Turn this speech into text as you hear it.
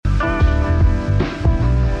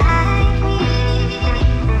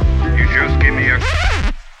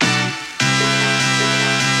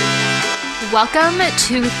Welcome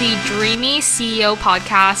to the Dreamy CEO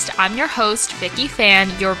podcast. I'm your host, Vicky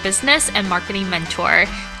Fan, your business and marketing mentor.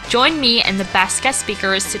 Join me and the best guest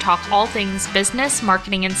speakers to talk all things business,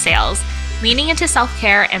 marketing, and sales, leaning into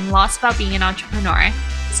self-care and lots about being an entrepreneur.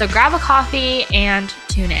 So grab a coffee and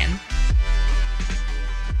tune in.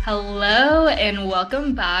 Hello and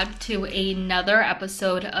welcome back to another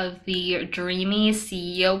episode of the Dreamy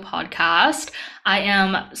CEO podcast. I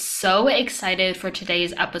am so excited for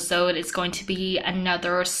today's episode. It's going to be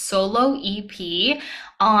another solo EP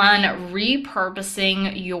on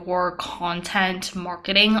repurposing your content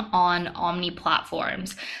marketing on omni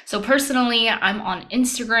platforms. So personally, I'm on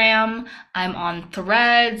Instagram, I'm on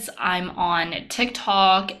Threads, I'm on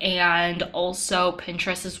TikTok, and also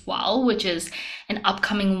Pinterest as well, which is an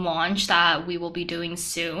upcoming launch that we will be doing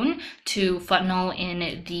soon to funnel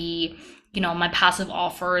in the my passive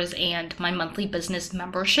offers and my monthly business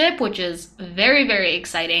membership, which is very, very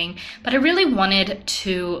exciting. But I really wanted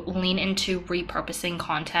to lean into repurposing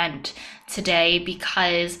content today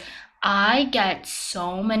because I get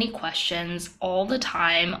so many questions all the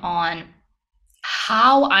time on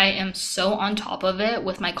how I am so on top of it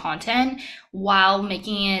with my content while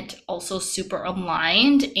making it also super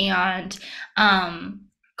aligned and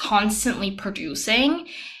constantly producing.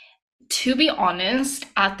 To be honest,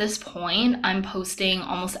 at this point, I'm posting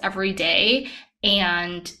almost every day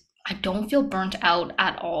and I don't feel burnt out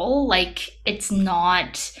at all. Like, it's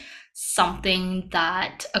not something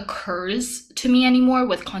that occurs to me anymore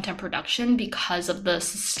with content production because of the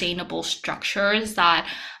sustainable structures that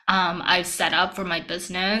I've set up for my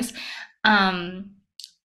business.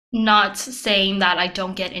 Not saying that I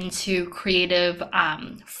don't get into creative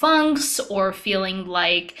funks or feeling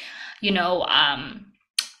like,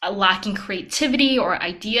 lacking creativity or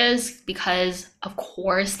ideas, because of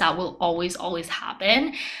course that will always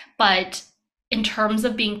happen. But in terms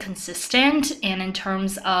of being consistent and in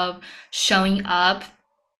terms of showing up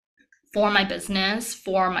for my business,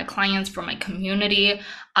 for my clients, for my community,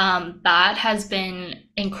 that has been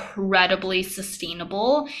incredibly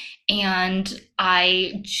sustainable. And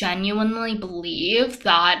I genuinely believe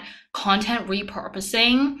that content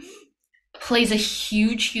repurposing plays a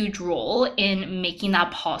huge role in making that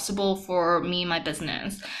possible for me and my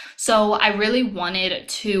business. So I really wanted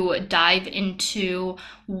to dive into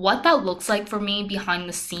what that looks like for me behind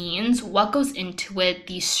the scenes, what goes into it,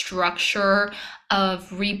 the structure of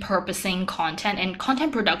repurposing content and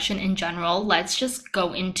content production in general. Let's just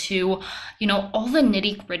go into, all the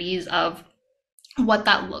nitty-gritties of what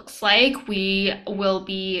that looks like. We will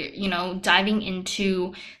be, diving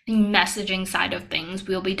into the messaging side of things.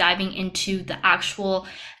 We'll be diving into the actual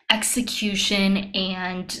execution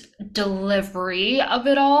and delivery of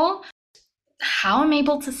it all. How I'm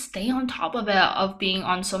able to stay on top of it, of being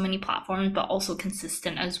on so many platforms, but also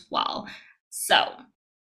consistent as well. So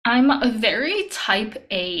I'm a very type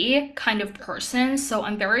A kind of person, so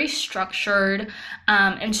I'm very structured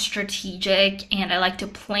and strategic, and I like to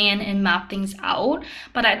plan and map things out.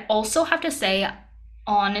 But I'd also have to say,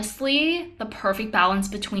 honestly, the perfect balance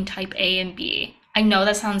between type A and B. I know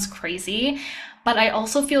that sounds crazy, but I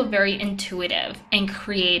also feel very intuitive and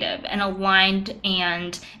creative and aligned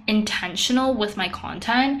and intentional with my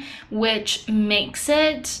content, which makes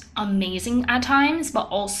it amazing at times, but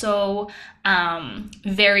also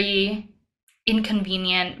very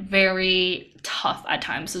inconvenient, very tough at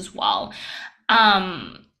times as well.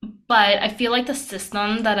 But I feel like the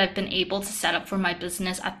system that I've been able to set up for my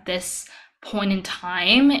business at this point in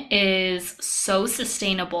time is so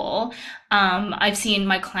sustainable. I've seen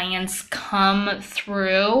my clients come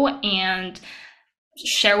through and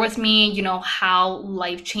share with me, how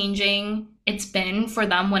life-changing it's been for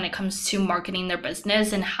them when it comes to marketing their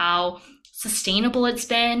business and how sustainable it's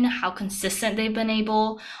been, how consistent they've been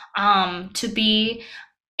able to be,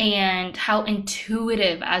 and how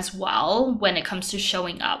intuitive as well when it comes to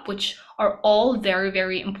showing up, which are all very,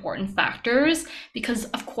 very important factors, because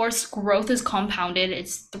of course growth is compounded.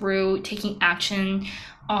 It's through taking action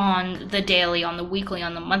on the daily, on the weekly,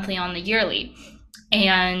 on the monthly, on the yearly.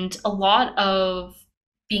 And a lot of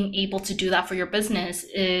being able to do that for your business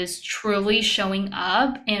is truly showing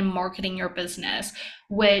up and marketing your business,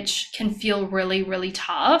 which can feel really, really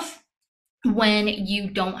tough when you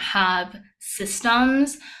don't have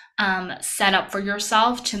systems set up for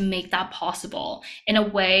yourself to make that possible. In a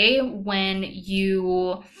way, when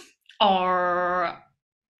you are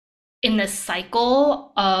in this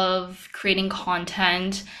cycle of creating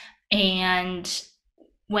content and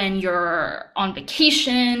when you're on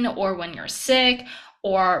vacation or when you're sick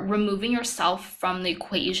or removing yourself from the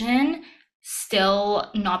equation,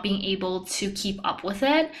 still not being able to keep up with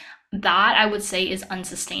it, that I would say is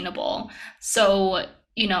unsustainable. So,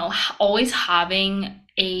 always having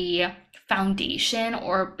a foundation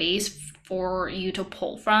or base for you to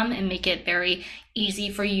pull from and make it very easy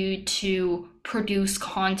for you to produce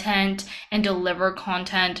content and deliver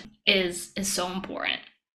content is so important.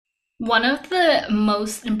 One of the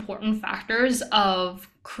most important factors of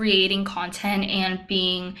creating content and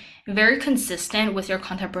being very consistent with your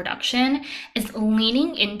content production is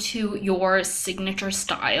leaning into your signature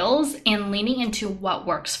styles and leaning into what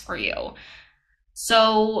works for you.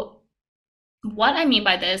 So, what I mean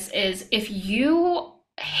by this is if you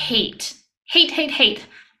hate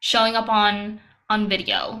showing up on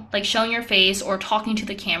video, like showing your face or talking to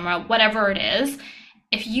the camera, whatever it is,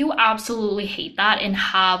 if you absolutely hate that and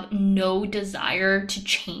have no desire to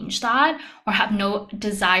change that or have no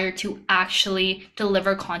desire to actually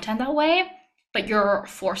deliver content that way, but you're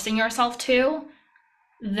forcing yourself to,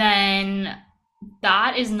 then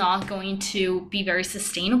that is not going to be very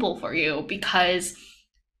sustainable for you because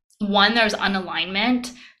one, there's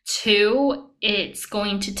unalignment. Two, it's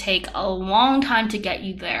going to take a long time to get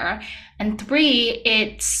you there. And three,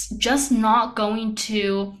 it's just not going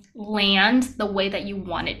to land the way that you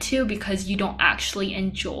want it to because you don't actually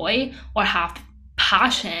enjoy or have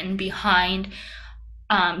passion behind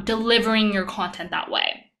delivering your content that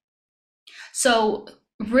way. So,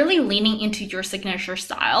 really leaning into your signature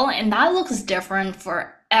style, and that looks different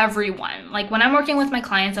for everyone. Like when I'm working with my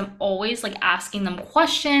clients, I'm always like asking them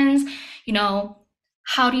questions, you know,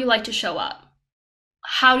 how do you like to show up?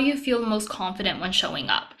 How do you feel most confident when showing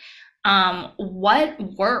up? What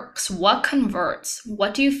works? What converts?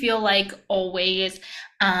 What do you feel like always,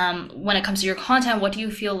 when it comes to your content? What do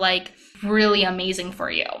you feel like really amazing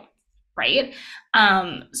for you? Right?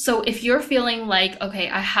 So if you're feeling like, okay,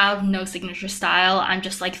 I have no signature style, I'm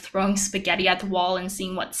just like throwing spaghetti at the wall and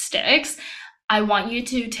seeing what sticks, I want you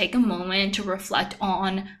to take a moment to reflect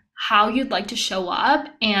on how you'd like to show up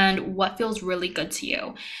and what feels really good to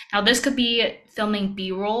you. Now, this could be filming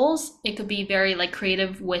B-rolls. It could be very like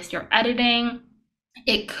creative with your editing.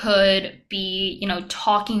 It could be,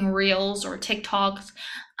 talking reels or TikToks.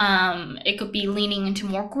 It could be leaning into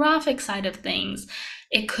more graphic side of things.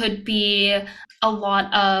 It could be a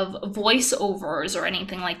lot of voiceovers or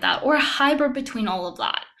anything like that, or a hybrid between all of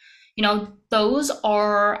that. Those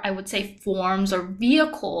are, I would say, forms or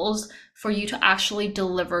vehicles for you to actually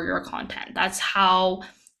deliver your content. That's how,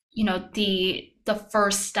 the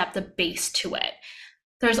first step, the base to it.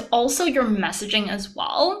 There's also your messaging as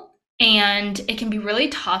well. And it can be really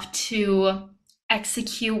tough to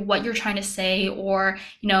execute what you're trying to say or,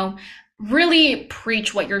 really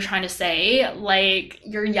preach what you're trying to say, like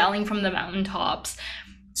you're yelling from the mountaintops.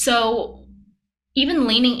 So even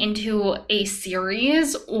leaning into a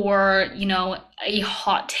series or, a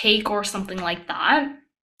hot take or something like that.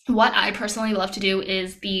 What I personally love to do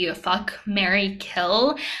is the Fuck, Marry,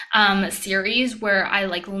 Kill series where I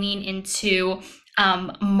like lean into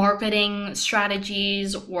marketing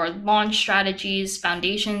strategies or launch strategies,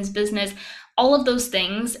 foundations, business, all of those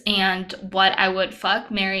things, and what I would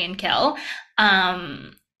fuck, marry, and kill.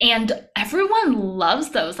 And everyone loves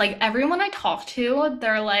those. Like everyone I talk to,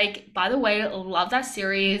 they're like, by the way, love that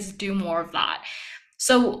series, do more of that.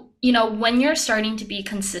 So, when you're starting to be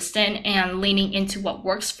consistent and leaning into what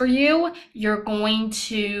works for you, you're going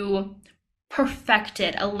to perfect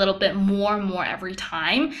it a little bit more and more every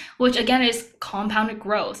time, which again is compounded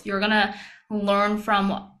growth. You're going to learn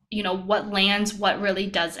from, what lands, what really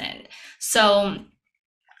doesn't. So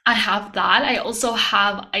I have that. I also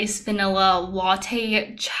have iced vanilla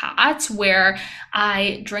latte chats where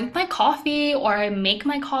I drink my coffee or I make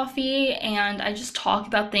my coffee and I just talk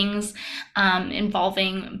about things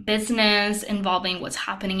involving business, involving what's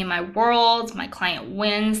happening in my world, my client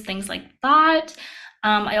wins, things like that.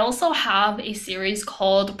 I also have a series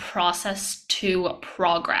called Process to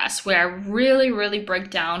Progress where I really, really break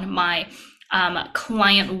down my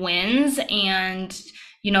client wins and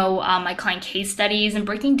my client case studies and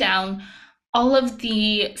breaking down all of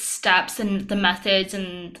the steps and the methods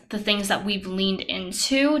and the things that we've leaned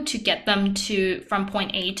into to get them from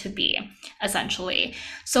point A to B, essentially.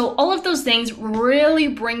 So all of those things really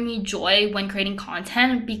bring me joy when creating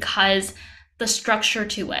content because the structure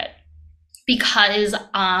to it, because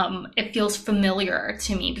it feels familiar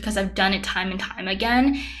to me because I've done it time and time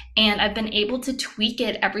again. And I've been able to tweak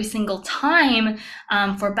it every single time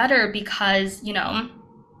for better because,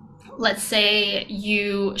 let's say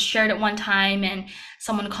you shared it one time and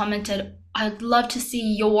someone commented, I'd love to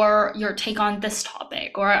see your take on this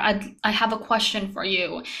topic, or I have a question for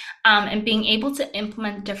you. And being able to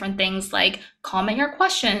implement different things like comment your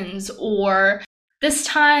questions or This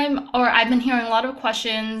time, or I've been hearing a lot of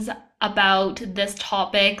questions about this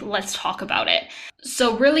topic. Let's talk about it.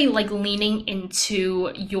 So, really, like leaning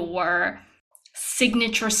into your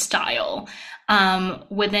signature style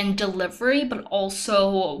within delivery, but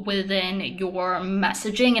also within your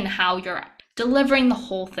messaging and how you're delivering the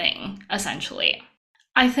whole thing, essentially.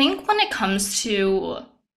 I think when it comes to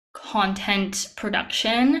content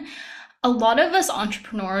production, a lot of us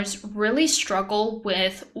entrepreneurs really struggle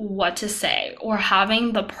with what to say or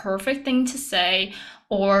having the perfect thing to say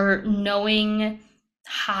or knowing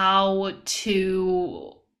how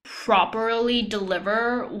to properly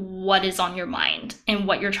deliver what is on your mind and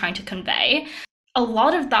what you're trying to convey. A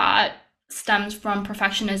lot of that stems from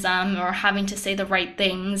perfectionism or having to say the right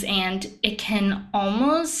things, and it can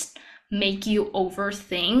almost make you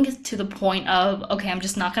overthink to the point of, okay, I'm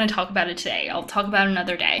just not going to talk about it today. I'll talk about it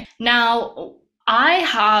another day. Now, I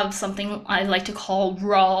have something I like to call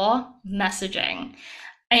raw messaging.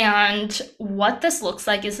 And what this looks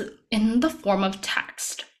like is in the form of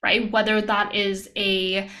text, right? Whether that is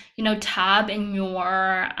a, tab in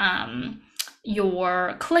your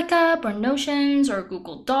ClickUp or Notions or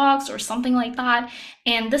Google Docs or something like that.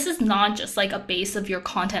 And this is not just like a base of your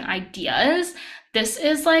content ideas. This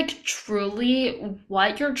is like truly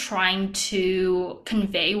what you're trying to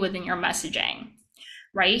convey within your messaging,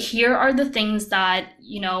 right? Here are the things that,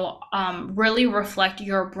 really reflect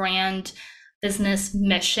your brand, business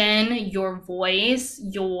mission, your voice,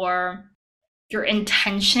 your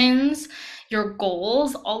intentions, your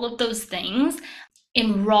goals, all of those things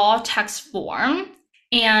in raw text form.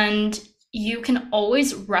 And you can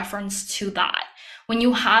always reference to that. When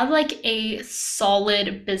you have like a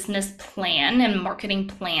solid business plan and marketing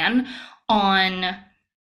plan on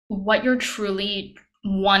what you're truly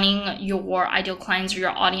wanting your ideal clients or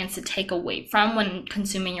your audience to take away from when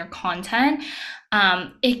consuming your content,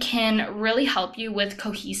 it can really help you with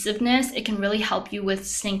cohesiveness. It can really help you with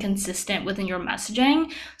staying consistent within your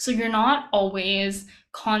messaging. So you're not always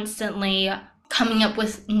constantly coming up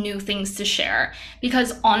with new things to share,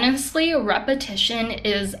 because honestly, repetition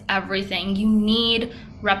is everything. You need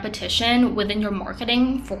repetition within your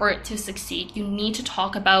marketing for it to succeed. You need to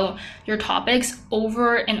talk about your topics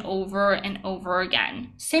over and over and over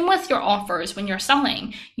again. Same with your offers when you're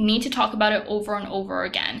selling. You need to talk about it over and over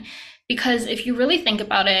again, because if you really think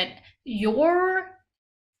about it, you're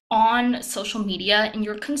on social media and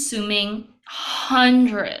you're consuming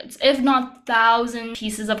hundreds, if not thousands,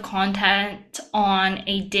 pieces of content on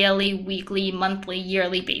a daily, weekly, monthly,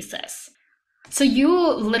 yearly basis. So you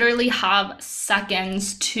literally have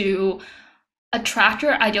seconds to attract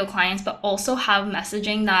your ideal clients, but also have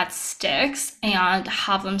messaging that sticks and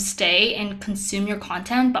have them stay and consume your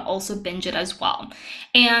content, but also binge it as well.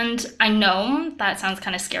 And I know that sounds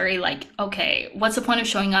kind of scary. Like, okay, what's the point of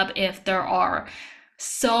showing up if there are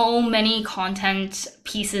so many content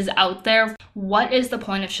pieces out there? What is the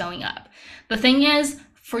point of showing up? The thing is,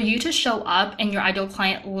 for you to show up and your ideal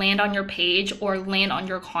client land on your page or land on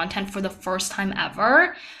your content for the first time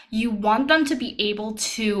ever, you want them to be able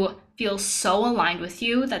to feel so aligned with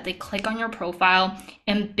you that they click on your profile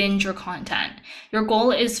and binge your content. Your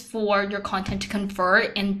goal is for your content to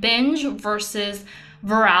convert and binge versus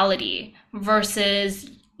virality, versus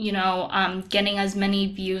getting as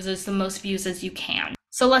many views, as the most views as you can.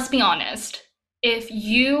 So let's be honest. If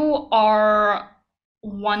you are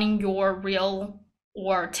wanting your reel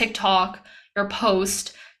or TikTok, your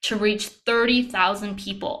post to reach 30,000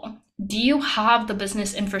 people, do you have the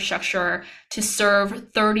business infrastructure to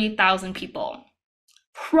serve 30,000 people?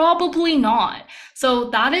 Probably not. So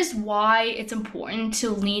that is why it's important to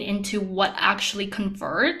lean into what actually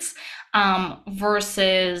converts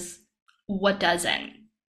versus what doesn't.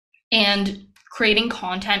 And creating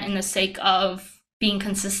content in the sake of being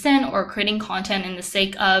consistent, or creating content in the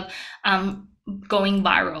sake of going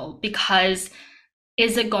viral, because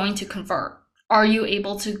is it going to convert? Are you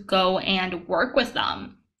able to go and work with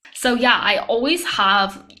them? So yeah, I always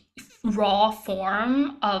have raw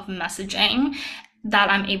form of messaging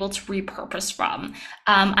that I'm able to repurpose from.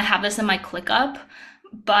 I have this in my ClickUp,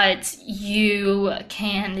 but you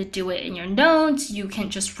can do it in your notes. You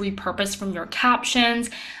can just repurpose from your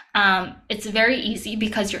captions. It's very easy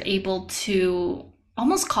because you're able to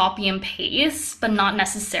almost copy and paste, but not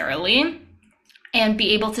necessarily, and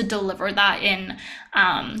be able to deliver that in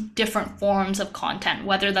different forms of content,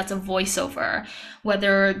 whether that's a voiceover,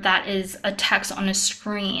 whether that is a text on a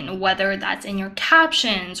screen, whether that's in your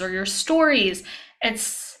captions or your stories.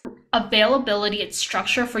 It's availability, it's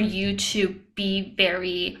structure for you to be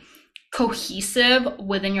very cohesive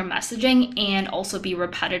within your messaging and also be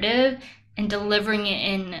repetitive and delivering it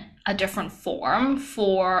in a different form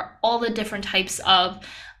for all the different types of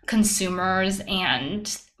consumers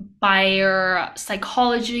and buyer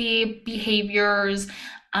psychology, behaviors,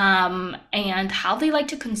 and how they like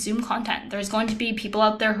to consume content. There's going to be people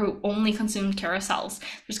out there who only consume carousels.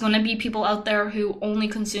 There's going to be people out there who only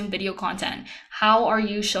consume video content. How are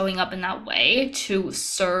you showing up in that way to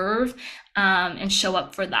serve and show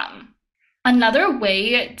up for them? Another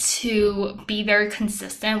way to be very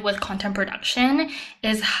consistent with content production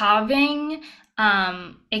is having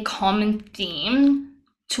a common theme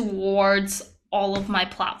towards all of my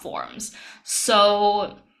platforms.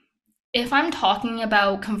 So if I'm talking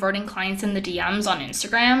about converting clients in the DMs on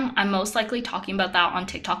Instagram, I'm most likely talking about that on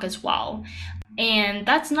TikTok as well. And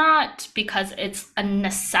that's not because it's a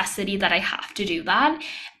necessity that I have to do that.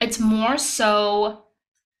 It's more so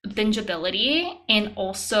bingeability and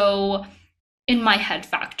also in my head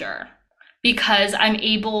factor, because I'm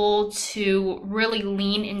able to really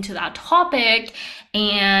lean into that topic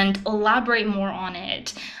and elaborate more on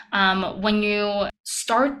it. When you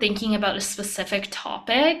start thinking about a specific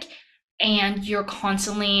topic and you're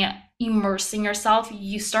constantly immersing yourself,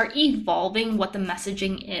 you start evolving what the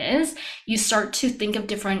messaging is. You start to think of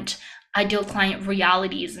different ideal client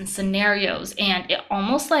realities and scenarios, and it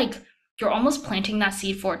almost like you're almost planting that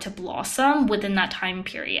seed for it to blossom within that time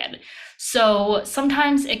period. So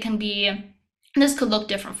sometimes it can be, this could look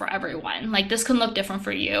different for everyone. Like this can look different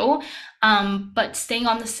for you, but staying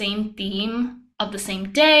on the same theme of the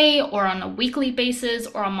same day or on a weekly basis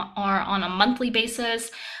or on a monthly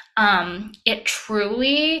basis, it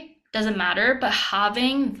truly doesn't matter, but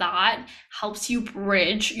having that helps you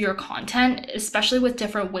bridge your content, especially with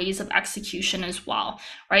different ways of execution as well,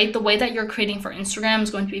 right? The way that you're creating for Instagram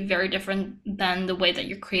is going to be very different than the way that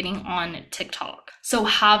you're creating on TikTok. So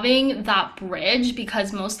having that bridge,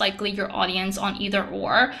 because most likely your audience on either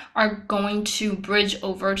or are going to bridge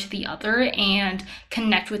over to the other and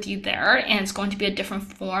connect with you there. And it's going to be a different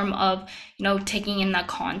form of, taking in that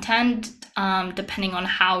content, depending on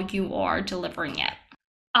how you are delivering it.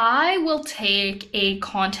 I will take a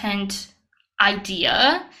content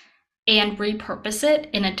idea and repurpose it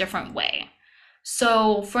in a different way.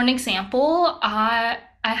 So for an example, I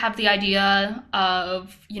have the idea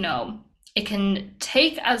of, it can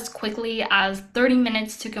take as quickly as 30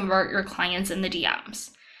 minutes to convert your clients in the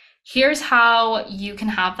DMs. Here's how you can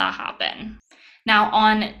have that happen. Now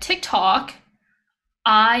on TikTok,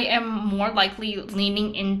 I am more likely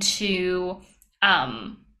leaning into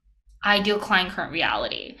ideal client current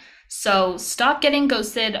reality. So stop getting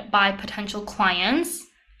ghosted by potential clients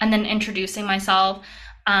and then introducing myself.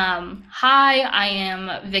 Hi, I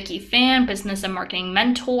am Vicky Fan, business and marketing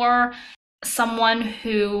mentor, someone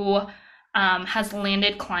who has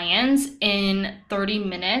landed clients in 30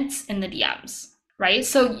 minutes in the DMs, right?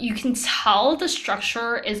 So you can tell the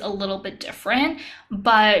structure is a little bit different,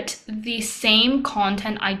 but the same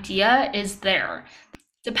content idea is there.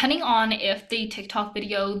 Depending on if the TikTok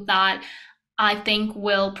video that I think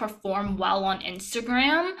will perform well on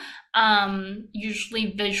Instagram,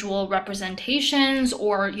 usually visual representations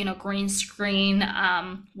or, green screen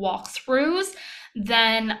walkthroughs,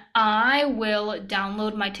 then I will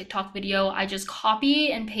download my TikTok video. I just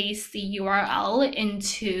copy and paste the URL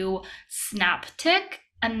into Snaptik,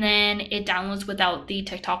 and then it downloads without the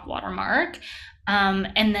TikTok watermark.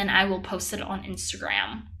 And then I will post it on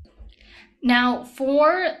Instagram. Now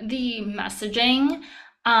for the messaging,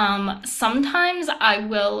 sometimes I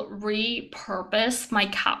will repurpose my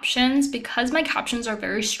captions because my captions are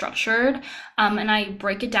very structured, and I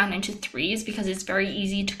break it down into threes because it's very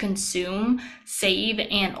easy to consume, save,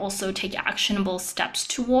 and also take actionable steps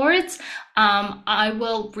towards. I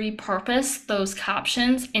will repurpose those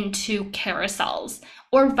captions into carousels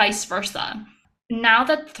or vice versa. Now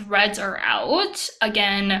that threads are out,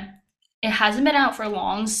 again, it hasn't been out for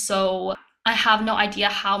long, so I have no idea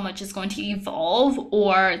how much is going to evolve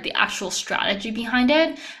or the actual strategy behind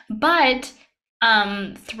it, but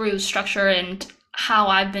through structure and how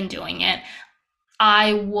I've been doing it,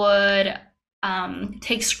 I would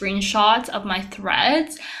take screenshots of my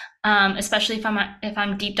threads, especially if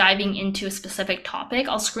I'm deep diving into a specific topic.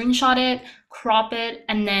 I'll screenshot it, crop it,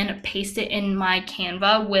 and then paste it in my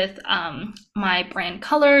Canva with my brand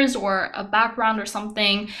colors or a background or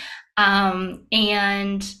something,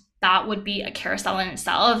 and that would be a carousel in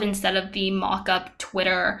itself instead of the mock-up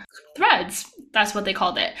Twitter threads. That's what they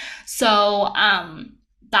called it. So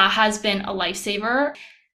that has been a lifesaver.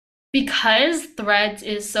 Because threads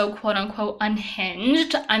is so quote unquote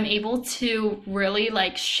unhinged, I'm able to really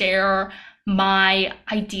share my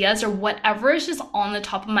ideas or whatever is just on the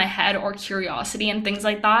top of my head or curiosity and things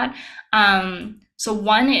like that. So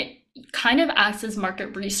one, it kind of acts as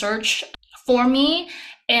market research for me.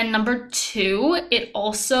 And number two, it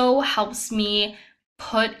also helps me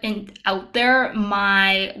put out there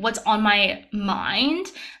what's on my mind,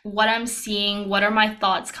 what I'm seeing, what are my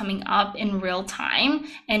thoughts coming up in real time,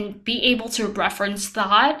 and be able to reference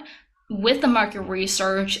that with the market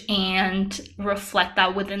research and reflect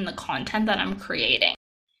that within the content that I'm creating.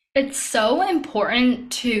 It's so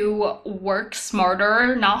important to work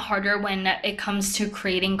smarter, not harder, when it comes to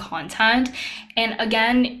creating content. And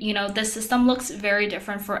again, the system looks very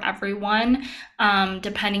different for everyone,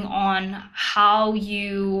 depending on how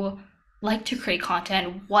you like to create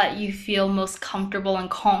content, what you feel most comfortable and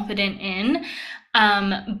confident in.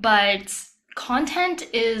 But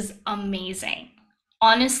content is amazing.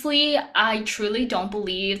 Honestly, I truly don't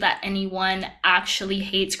believe that anyone actually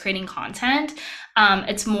hates creating content.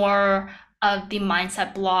 It's more of the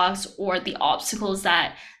mindset blocks or the obstacles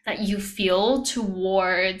that you feel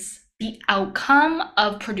towards the outcome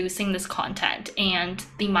of producing this content and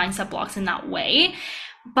the mindset blocks in that way.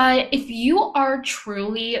 But if you are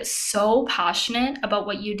truly so passionate about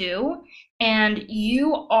what you do and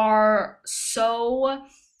you are so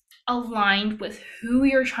aligned with who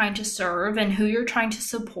you're trying to serve and who you're trying to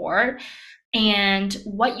support and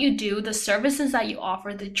what you do, the services that you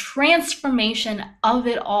offer, the transformation of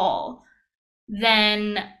it all,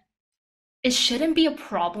 then it shouldn't be a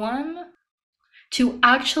problem to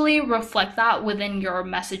actually reflect that within your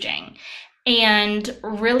messaging and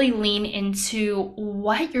really lean into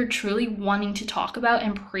what you're truly wanting to talk about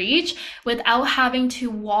and preach without having to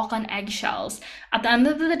walk on eggshells. At the end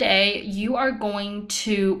of the day, you are going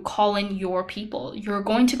to call in your people. You're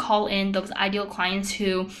going to call in those ideal clients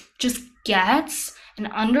who just gets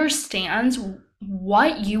and understands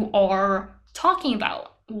what you are talking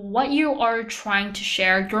about, what you are trying to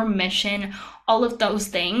share, your mission, all of those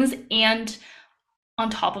things. And on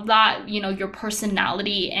top of that, your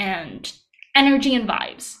personality and energy and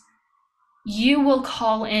vibes. You will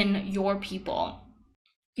call in your people.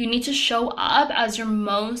 You need to show up as your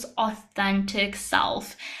most authentic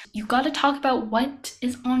self. You got to talk about what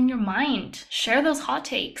is on your mind. Share those hot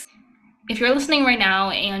takes. If you're listening right now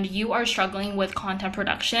and you are struggling with content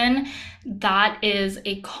production, that is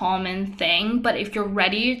a common thing. But if you're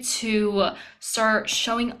ready to start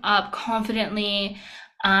showing up confidently,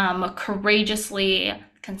 courageously,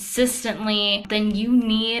 consistently, then you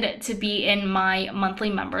need to be in my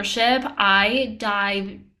monthly membership. I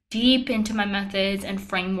dive deep into my methods and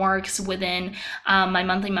frameworks within my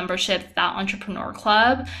monthly membership, That Entrepreneur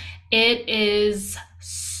Club. It is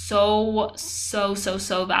so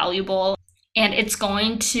valuable, and it's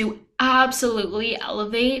going to absolutely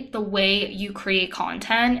elevate the way you create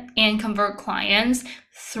content and convert clients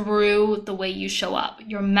through the way you show up,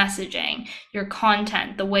 your messaging, your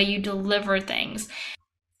content, the way you deliver things.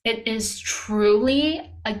 It is truly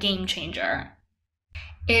a game changer.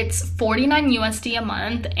 It's $49 USD a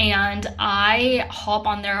month, and I hop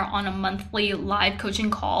on there on a monthly live coaching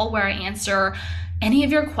call where I answer any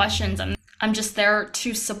of your questions. I'm just there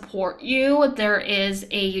to support you. There is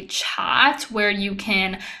a chat where you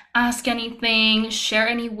can ask anything, share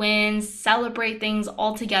any wins, celebrate things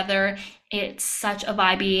all together. It's such a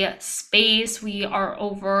vibey space. We are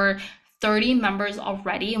over 30 members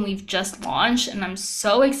already, and we've just launched, and I'm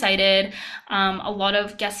so excited. A lot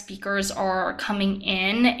of guest speakers are coming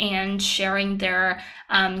in and sharing their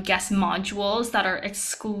guest modules that are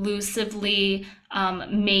exclusively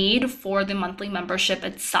made for the monthly membership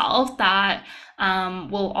itself, that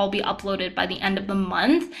will all be uploaded by the end of the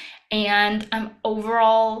month. And I'm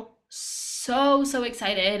overall so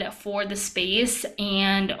excited for the space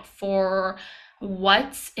and for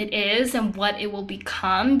what it is and what it will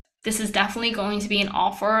become. This is definitely going to be an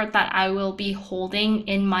offer that I will be holding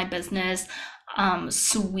in my business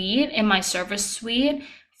suite, in my service suite,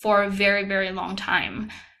 for a very long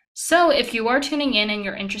time. So if you are tuning in and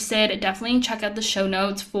you're interested, definitely check out the show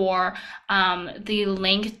notes for the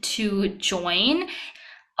link to join.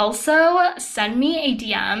 Also, send me a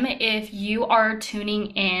DM if you are tuning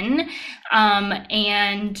in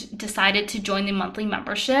and decided to join the monthly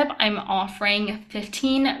membership. I'm offering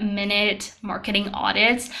 15-minute marketing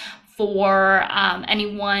audits for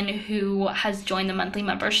anyone who has joined the monthly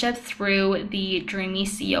membership through the Dreamy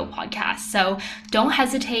CEO podcast. So don't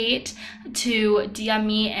hesitate to DM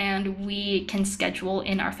me and we can schedule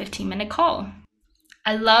in our 15-minute call.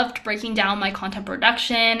 I loved breaking down my content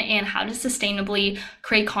production and how to sustainably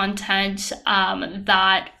create content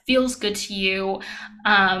that feels good to you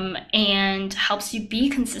and helps you be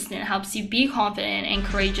consistent, helps you be confident and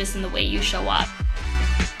courageous in the way you show up.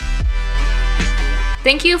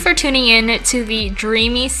 Thank you for tuning in to the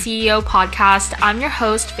Dreamy CEO podcast. I'm your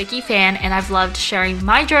host, Vicky Fan, and I've loved sharing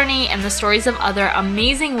my journey and the stories of other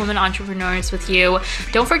amazing women entrepreneurs with you.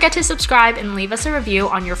 Don't forget to subscribe and leave us a review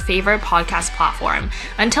on your favorite podcast platform.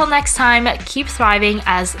 Until next time, keep thriving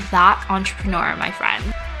as that entrepreneur, my friend.